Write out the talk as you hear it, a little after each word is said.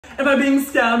Am I being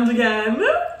scammed again?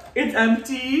 It's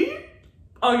empty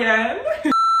again.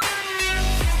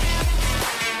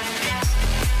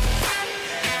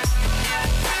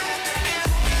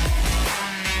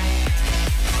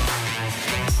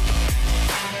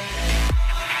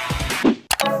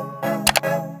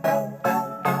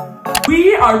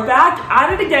 We are back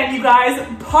at it again, you guys.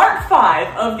 Part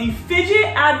 5 of the Fidget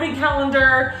Advent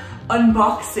Calendar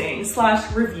unboxing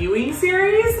 / reviewing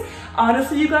series.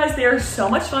 Honestly, you guys, they are so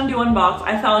much fun to unbox.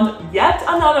 I found yet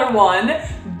another one,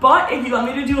 but if you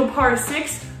want me to do a part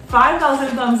 6,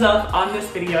 5,000 thumbs up on this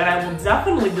video, and I will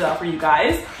definitely do that for you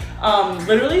guys.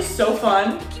 Literally so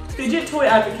fun. Fidget Toy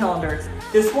Advent Calendar.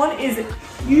 This one is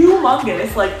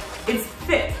humongous. Like, it's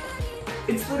thick.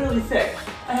 It's literally thick.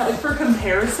 Like, for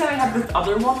comparison, I have this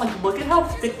other one. Like, look at how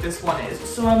thick this one is.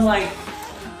 So I'm like,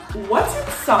 what's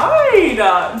inside?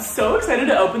 I'm so excited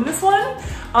to open this one.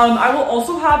 I will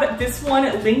also have this one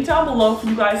linked down below for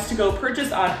you guys to go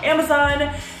purchase on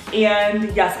Amazon.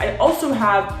 And yes, I also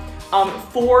have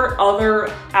 4 other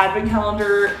Advent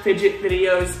Calendar fidget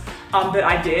videos that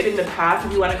I did in the past.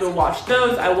 If you want to go watch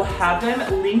those, I will have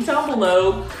them linked down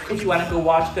below if you want to go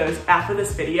watch those after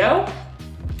this video.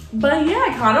 But yeah,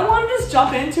 I kind of want to just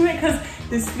jump into it because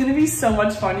this is going to be so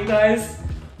much fun, you guys.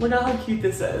 Look at how cute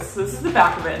this is. So this is the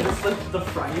back of it, and this is the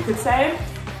front, you could say.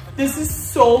 This is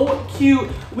so cute.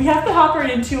 We have to hop right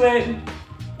into it.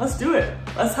 Let's do it.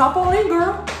 Let's hop all in,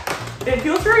 girl. It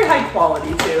feels very high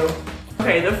quality too.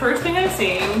 Okay, the first thing I'm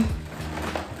seeing,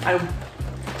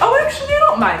 oh, actually, I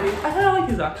don't mind these. I kind of like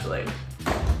these actually.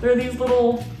 They're these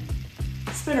little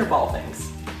spinner ball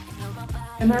things.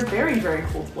 And they're very, very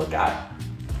cool to look at.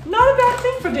 Not a bad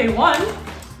thing for day 1.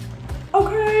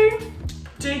 Okay.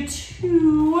 Day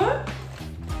 2.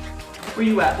 Where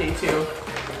you at, day 2?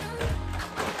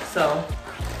 So,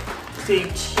 day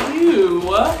 2.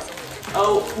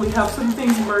 Oh, we have some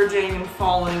things merging and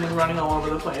falling and running all over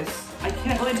the place. I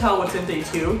can't really tell what's in day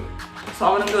 2. So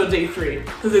I'm gonna go to day 3.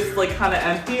 Because it's like kind of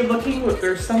empty looking, but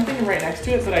there's something right next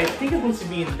to it that I think is supposed to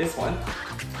be in this one.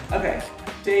 Okay,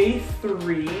 day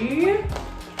 3.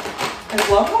 I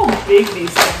love how big these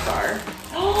things are.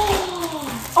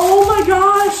 Oh my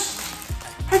gosh!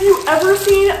 Have you ever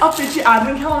seen a Fidget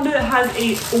Advent Calendar that has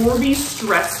a Orby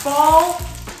stress ball?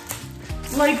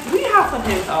 Like, we have to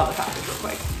take this out of the package real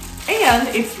quick. And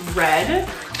it's red.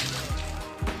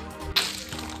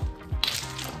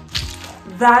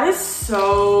 That is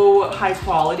so high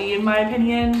quality in my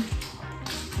opinion.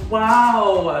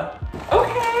 Wow.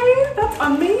 Okay, that's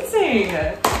amazing.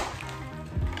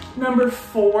 Number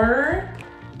 4.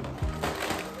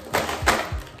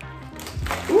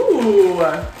 Ooh.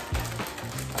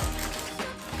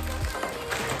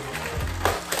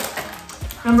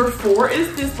 Number 4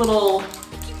 is this little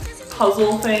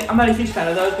puzzle thing. I'm not a huge fan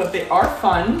of those, but they are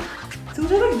fun. So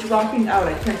they're like dropping out.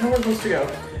 I can't tell where it's supposed to go.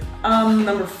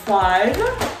 Number 5.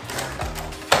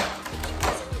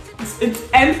 It's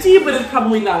empty, but it's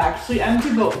probably not actually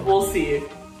empty, but we'll see.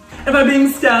 Am I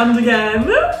being scammed again?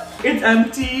 It's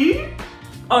empty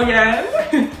again.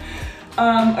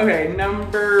 Okay,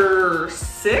 number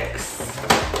 6.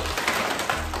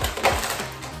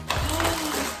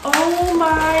 Oh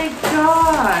my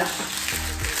gosh.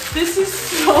 This is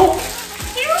so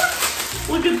cute.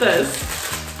 Look at this.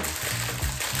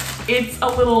 It's a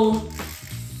little,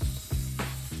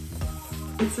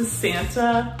 it's a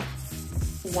Santa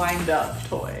wind up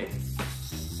toy.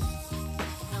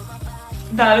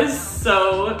 That is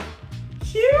so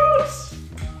cute.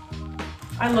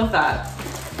 I love that.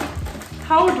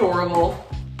 How adorable.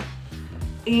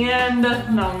 And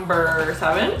number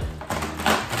 7.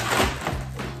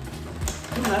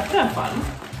 Ooh, that's kind of fun.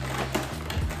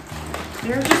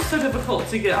 They're just so difficult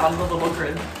to get out of the little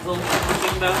grid, little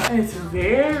thing though. And it's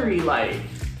very light.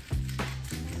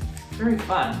 Very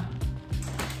fun.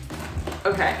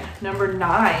 Okay, number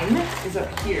 9 is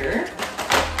up here.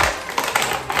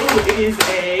 Ooh, it is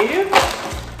a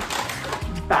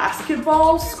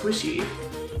basketball squishy.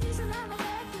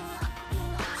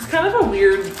 It's kind of a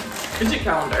weird fidget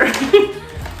calendar.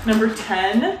 Number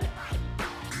 10.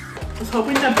 I was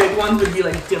hoping the big ones would be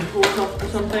like dimples or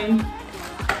something.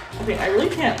 Okay, I really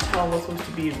can't tell what's supposed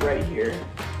to be right here.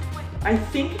 I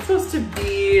think it's supposed to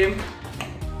be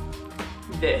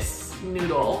this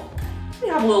noodle. We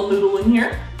have a little noodle in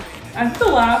here. I think the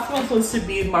last one's supposed to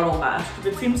be Marble Mash,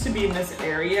 because it seems to be in this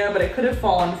area, but it could have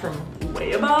fallen from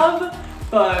way above,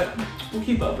 but we'll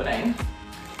keep opening.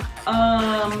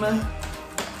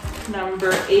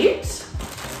 Number 8.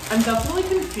 I'm definitely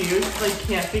confused because I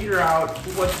can't figure out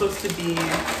what's supposed to be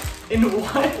in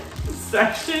what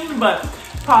section, but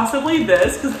possibly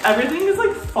this, because everything is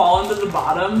like fallen to the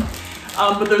bottom.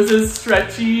 But there's this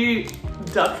stretchy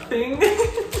duck thing.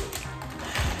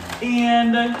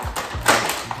 And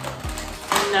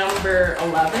number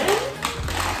 11,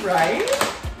 right?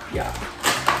 Yeah.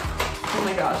 Oh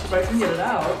my gosh, if I can get it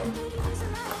out.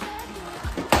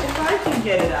 If I can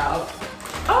get it out.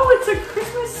 Oh, it's a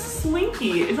Christmas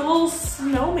Slinky. It's a little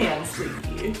snowman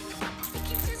Slinky.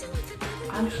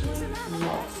 I actually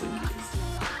love Slinkies.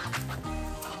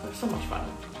 Oh, they're so much fun.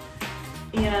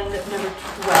 And number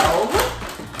 12.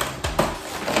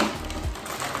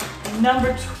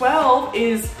 Number 12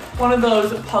 is one of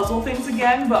those puzzle things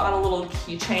again, but on a little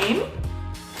keychain.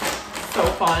 So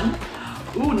fun.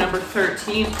 Ooh, number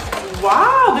 13.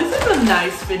 Wow, this is a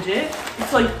nice fidget.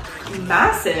 It's like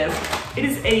massive. It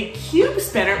is a cube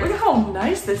spinner. Look at how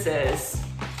nice this is.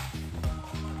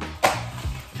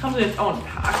 Comes in its own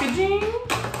packaging.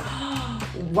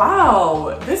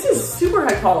 Wow, this is super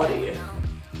high quality.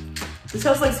 This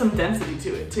has like some density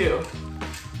to it too.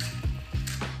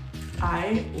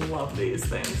 I love these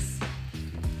things.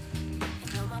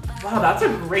 Wow, that's a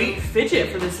great fidget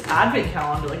for this advent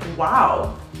calendar. Like,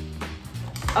 wow.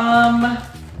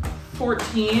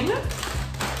 14.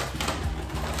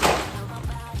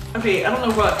 Okay, I don't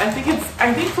know what, I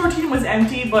think 14 was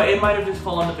empty, but it might have just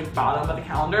fallen at the bottom of the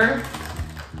calendar.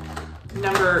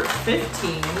 Number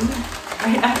 15,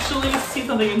 I actually see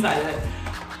something inside it.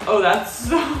 Oh, that's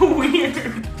so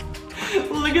weird.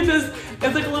 Look at this,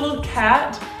 it's like a little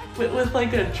cat with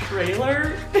like a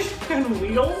trailer and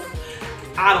wheels.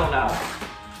 I don't know.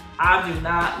 I do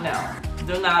not know.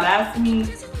 Do not ask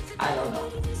me, I don't know.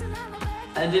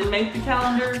 I didn't make the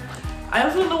calendar. I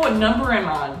also don't know what number I'm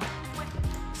on.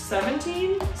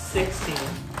 17? 16.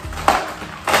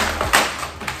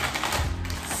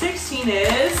 16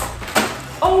 is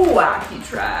a wacky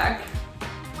track.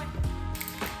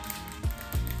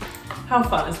 How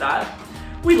fun is that?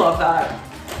 We love that.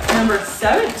 Number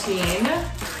 17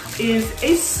 is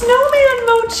a snowman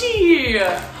mochi.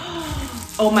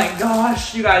 Oh my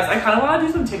gosh, you guys, I kind of want to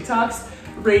do some TikToks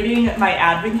rating my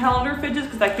advent calendar fidgets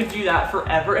because I could do that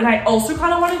forever. And I also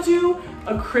kind of want to do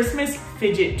a Christmas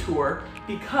fidget tour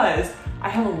because I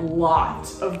have a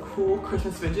lot of cool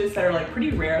Christmas fidgets that are like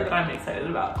pretty rare that I'm excited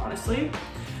about, honestly.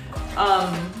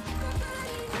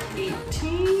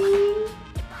 18.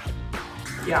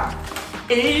 Yeah,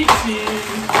 18.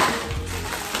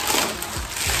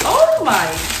 Oh my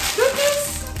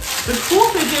goodness. The cool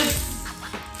fidgets.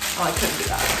 Oh, I couldn't do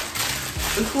that.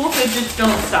 The cool fidgets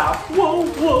don't stop. Whoa,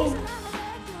 whoa.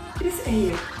 It is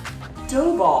a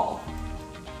dough ball.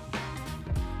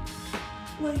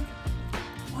 Like,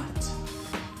 what?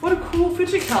 What a cool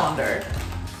fidget calendar.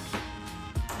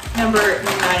 Number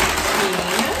 19.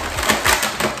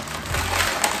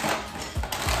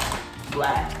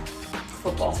 Blah.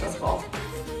 Football, softball.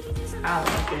 I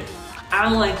don't like it. I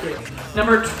don't like it.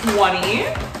 Number 20.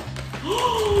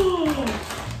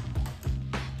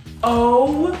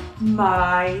 Oh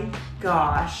my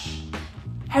gosh.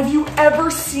 Have you ever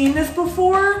seen this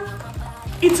before?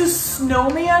 It's a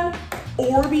snowman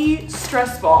Orby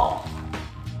stress ball.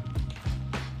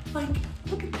 Like,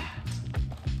 look at that.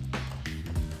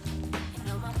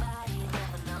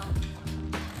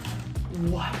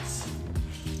 What?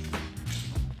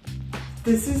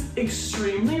 This is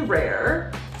extremely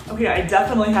rare. Okay, I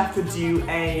definitely have to do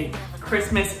a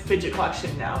Christmas fidget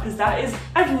collection now because that is,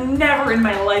 I've never in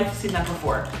my life seen that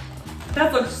before.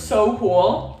 That looks so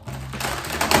cool.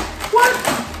 What?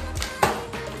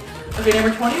 Okay,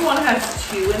 number 21 has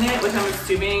 2 in it, which I'm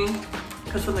assuming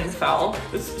because something fell.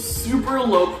 This super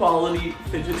low quality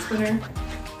fidget spinner.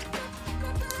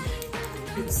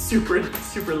 It's super,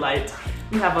 super light.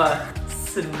 We have a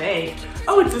snake.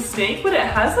 Oh, it's a snake, but it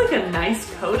has like a nice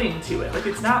coating to it. Like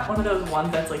it's not one of those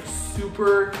ones that's like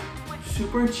super,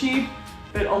 super cheap.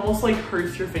 It almost like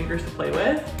hurts your fingers to play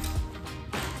with,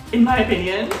 in my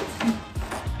opinion.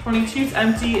 22 is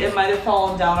empty. It might have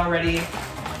fallen down already.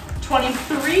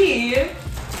 23.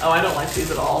 Oh, I don't like these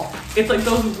at all. It's like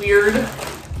those weird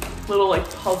little like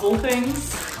puzzle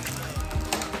things.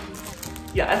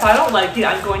 Yeah, if I don't like it,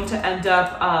 I'm going to end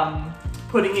up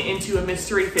putting it into a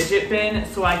mystery fidget bin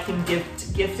so I can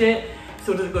gift it.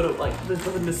 So it doesn't go to like, this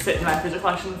doesn't just sit in my fidget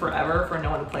collection forever for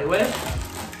no one to play with.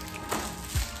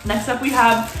 Next up we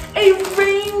have a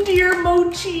reindeer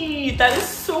mochi. That is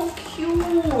so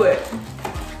cute.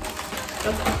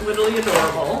 That's literally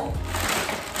adorable.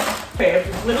 Okay, I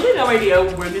have literally no idea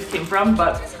where this came from,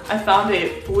 but I found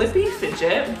a flippy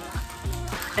fidget.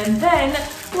 And then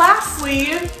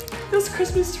lastly, this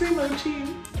Christmas tree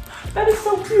mochi. That is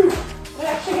so cute. Did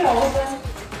I actually get all of them?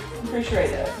 I'm pretty sure I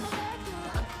did.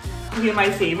 Okay, my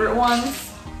favorite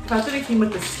ones. The fact that it came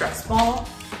with the stress ball.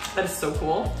 That is so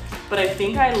cool. but I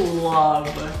think I love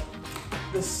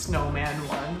the snowman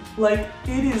one. Like,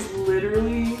 it is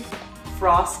literally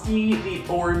Frosty the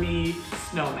Orby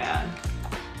snowman.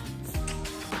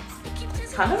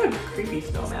 It's kind of a creepy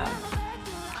snowman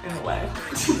in a way.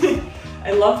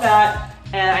 I love that.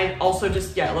 And I also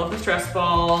just, yeah, I love the stress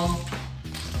ball.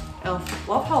 I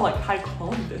love how like high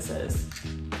quality this is.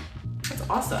 That's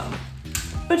awesome.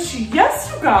 But yes,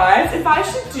 you guys, if I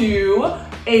should do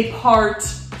a part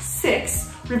 6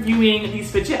 reviewing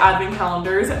these fidget advent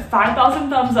calendars, 5,000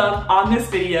 thumbs up on this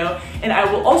video. And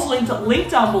I will also link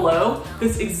down below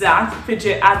this exact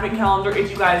fidget advent calendar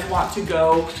if you guys want to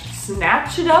go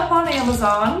snatch it up on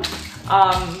Amazon.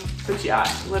 But yeah,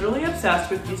 literally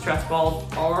obsessed with these stress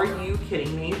balls. Are you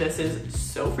kidding me? This is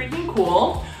so freaking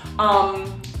cool.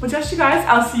 But yes, you guys,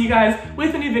 I'll see you guys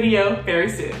with a new video very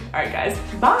soon. All right, guys,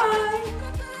 bye.